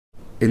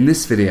In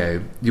this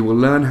video, you will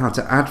learn how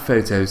to add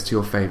photos to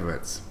your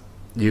favourites.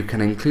 You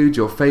can include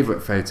your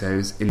favourite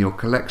photos in your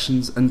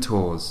collections and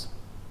tours.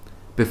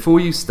 Before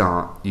you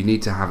start, you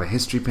need to have a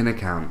HistoryPin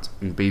account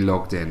and be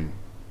logged in.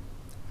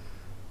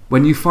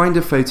 When you find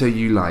a photo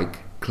you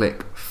like,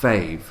 click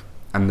Fave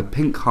and the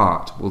pink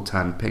heart will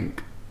turn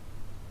pink.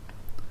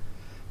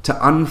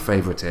 To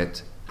unfavourite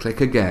it,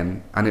 click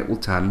again and it will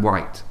turn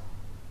white.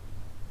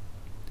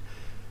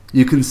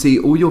 You can see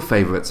all your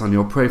favourites on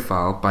your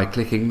profile by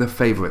clicking the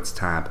Favourites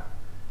tab.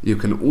 You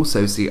can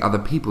also see other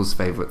people's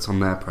favourites on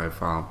their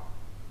profile.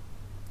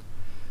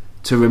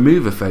 To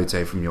remove a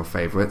photo from your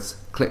favourites,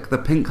 click the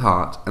pink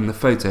heart and the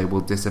photo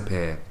will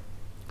disappear.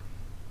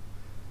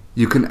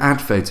 You can add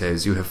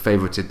photos you have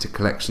favourited to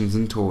collections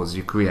and tours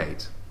you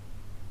create.